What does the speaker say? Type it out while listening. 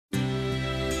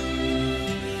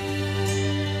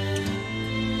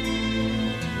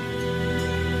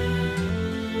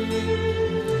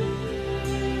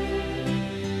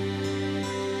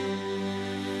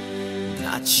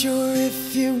Not sure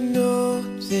if you know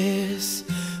this,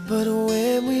 but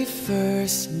when we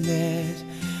first met,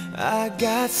 I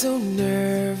got so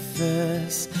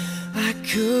nervous I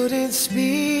couldn't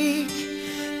speak.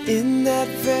 In that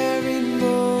very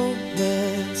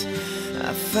moment,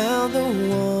 I found the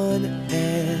one,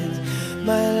 and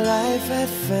my life had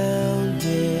found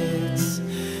its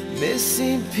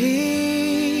missing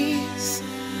piece.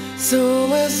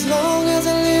 So as long as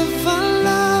I live, I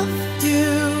love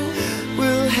you,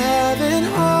 will have and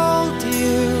hold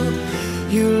you.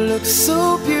 You look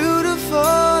so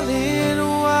beautiful in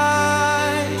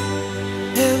white,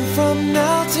 and from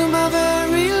now to my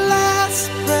very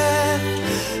last breath,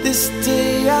 this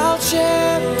day I'll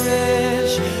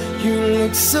cherish. You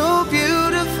look so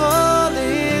beautiful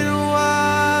in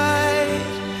white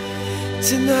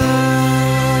tonight.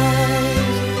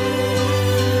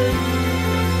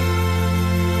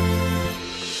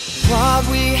 What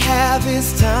we have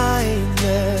is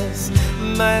timeless,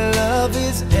 my love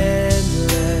is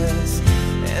endless,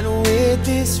 and with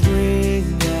this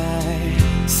ring I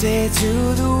say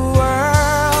to the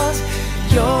world,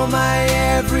 you're my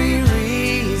every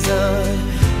reason,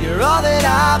 you're all that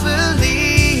I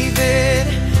believe in.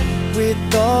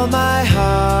 With all my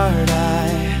heart I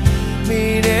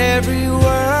mean every word.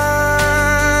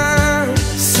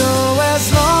 So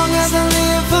as long as I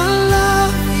live, I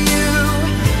love you,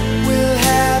 will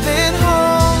have and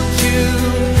hold you.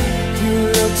 You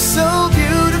look so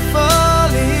beautiful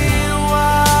in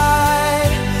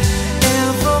white,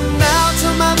 and from now to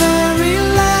my very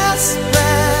last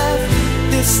breath,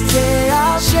 this day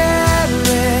I'll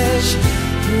cherish.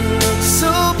 You look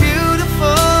so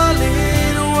beautiful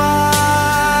in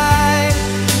white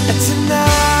tonight.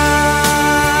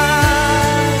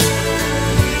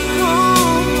 Oh,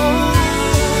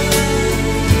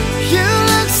 you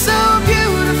look so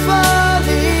beautiful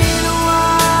in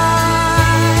white.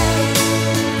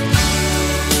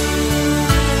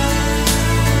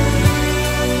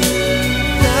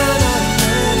 Na, na,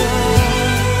 na, na.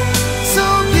 So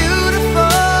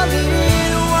beautiful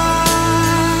in white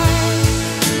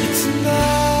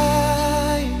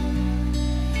tonight.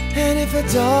 And if a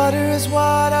daughter is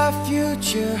what our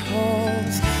future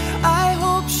holds, I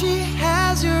hope she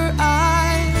has your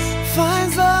eyes,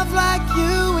 finds love like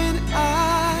you and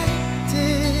I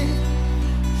did.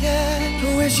 Yeah,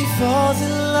 but when she falls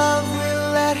in love,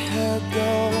 we'll let her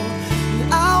go,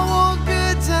 and I'll walk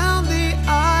her down the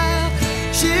aisle.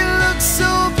 She looks so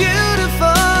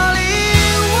beautiful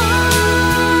in white.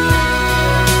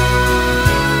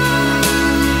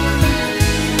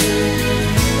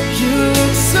 You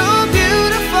look so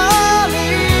beautiful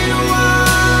in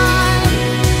white.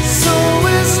 So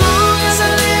as long as I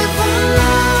live, I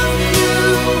love you,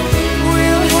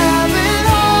 will have and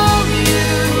hold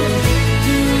you.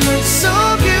 You look so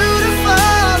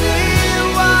beautiful in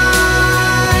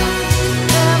white,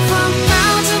 and from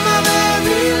now to my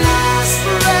very last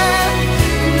breath,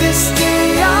 this day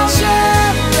I'll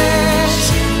cherish.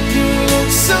 You look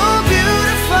so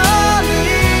beautiful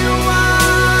in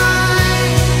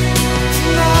white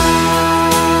tonight.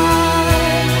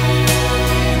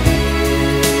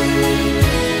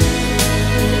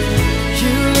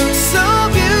 You look so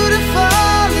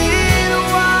beautiful in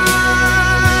white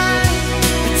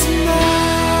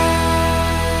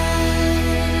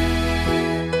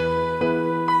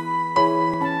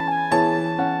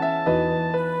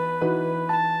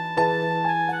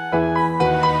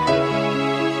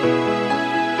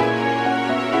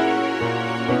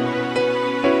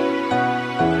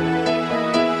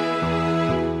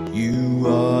You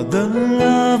are the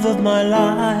love of my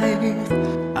life.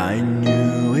 I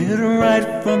knew it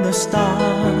right from the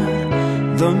start.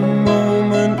 The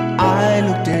moment I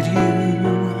looked at you,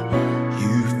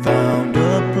 you found a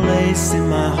place in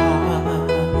my heart.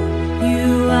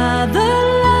 You are the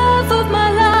love of my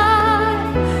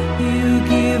life. You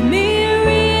give me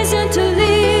reason to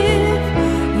live.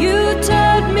 You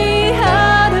taught me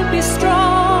how to be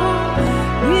strong.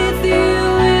 With you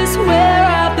is where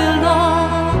I belong.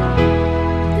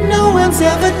 No one's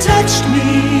ever touched me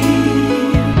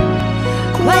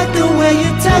quite the way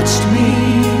you touched me.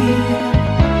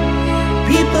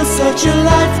 People search a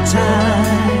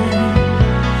lifetime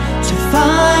to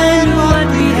find what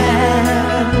we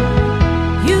have.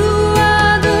 You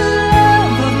are the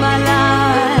love of my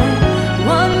life.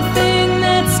 One thing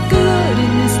that's good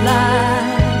in this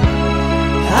life.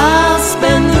 I'll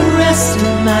spend the rest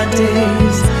of my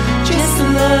days just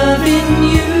loving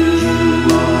you. You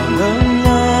are the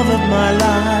love of my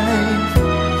life,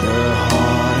 the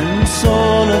heart and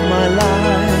soul of my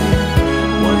life.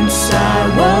 Once I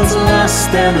was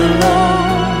lost and alone,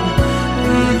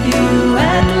 with you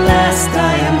at last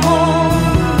I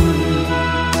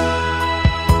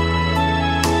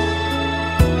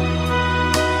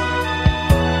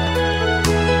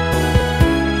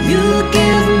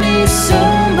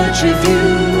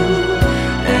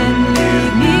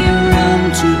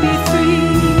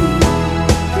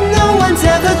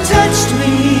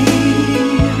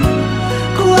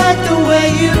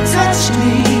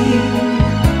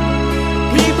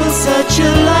such a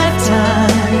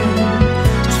lifetime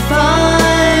to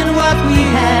find what we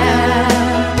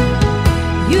have.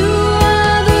 You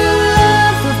are the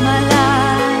love of my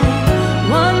life,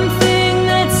 one thing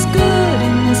that's good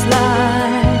in this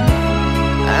life.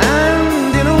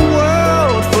 And in a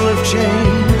world full of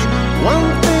change, one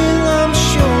thing I'm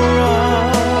sure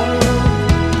of: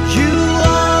 you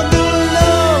are the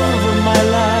love of my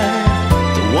life,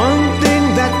 the one thing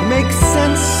that makes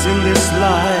sense in this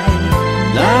life.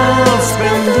 Now I'll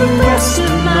spend the rest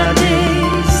of my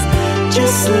days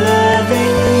just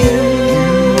loving you. You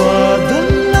are the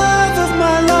love of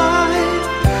my life,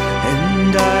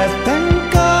 and I thank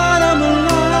God I'm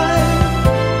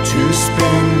alive to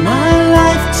spend my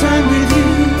lifetime with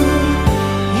you.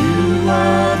 You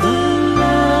are the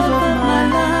love of my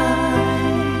life.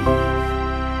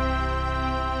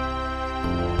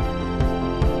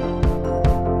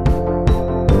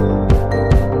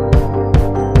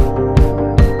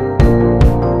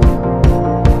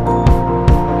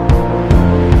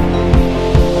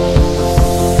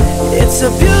 It's a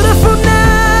beautiful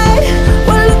night.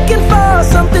 We're looking for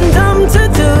something dumb to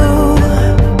do.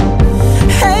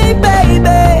 Hey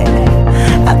baby,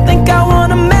 I think I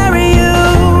wanna marry you.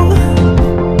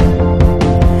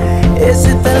 Is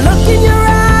it the look in your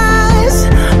eyes,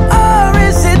 or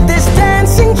is it this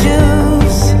dancing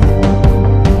juice?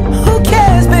 Who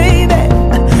cares, baby?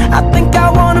 I think I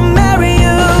wanna marry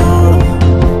you.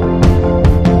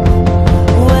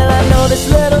 Well, I know this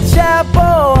little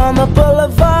chapel on the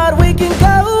boulevard we can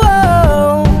go.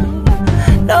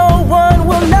 No one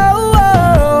will know.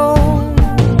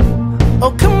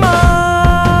 Oh, come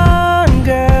on,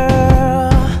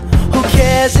 girl. Who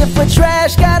cares if we're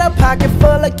trash? Got a pocket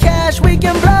full of cash we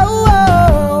can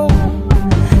blow.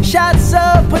 Shots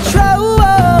of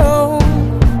Patrol,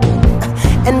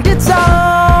 and it's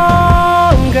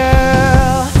on,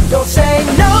 girl. Don't say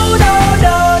no, no,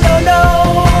 no, no, no.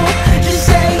 Just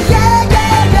say yeah,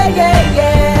 yeah, yeah, yeah,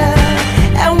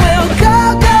 yeah. And we'll go,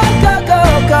 go, go, go,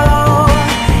 go.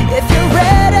 If you're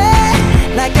ready,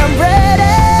 like I'm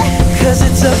ready. 'Cause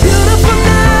it's a beautiful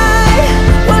night.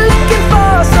 We're looking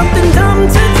for something dumb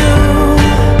to do.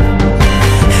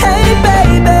 Hey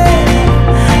baby,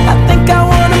 I think I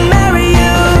wanna marry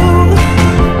you.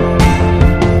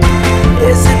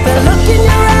 Is it the look in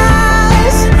your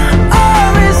eyes, or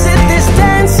is it this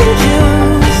dancing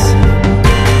juice?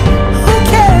 Who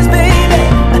cares, baby?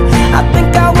 I think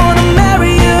I wanna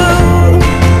marry you.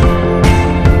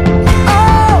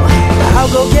 Oh,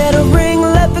 I'll go get a ring,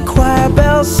 let the choir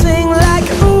bells sing like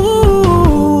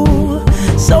ooh.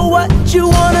 So what you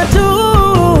wanna do?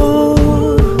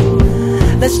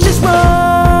 Let's just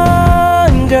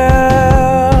run,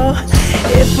 girl.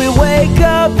 If we wake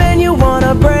up and you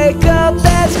wanna break up,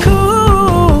 that's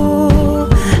cool.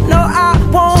 No, I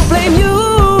won't blame you.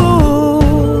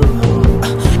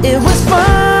 It was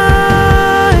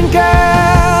fun,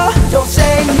 girl. Don't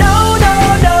say no, no,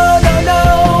 no, no, no.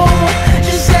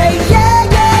 Just say yeah,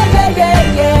 yeah, yeah, yeah,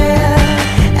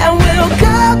 yeah. And we'll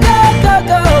go, go, go,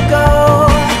 go, go.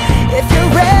 If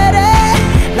you're ready,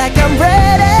 like I'm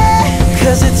ready.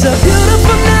 'Cause it's a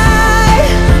beautiful night.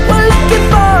 We're looking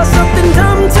for something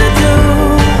dumb to do.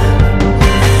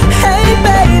 Hey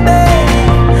baby,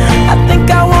 I think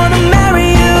I wanna marry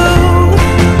you.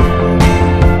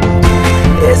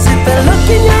 Is it the look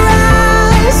in your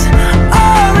eyes,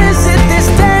 or is it this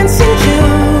dancing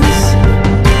juice?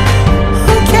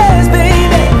 Who cares,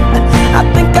 baby? I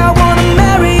think I wanna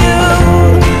marry you.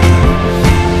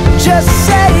 Just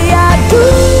say I do.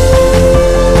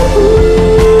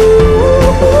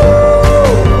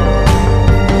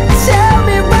 Tell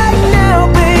me right now,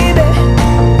 baby.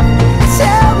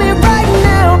 Tell me right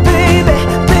now, baby.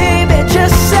 Baby,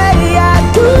 just say I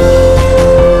do.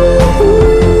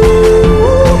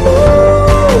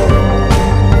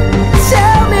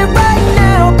 Tell me right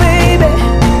now, baby.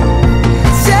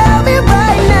 Tell me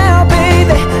right now,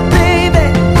 baby. Baby,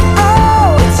 oh,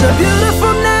 it's a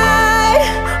beautiful night.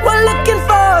 We're looking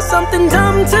for something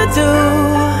dumb to do.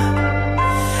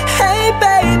 Hey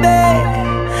baby,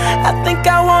 I think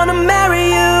I wanna marry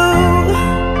you.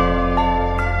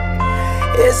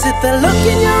 Is it the look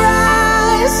in your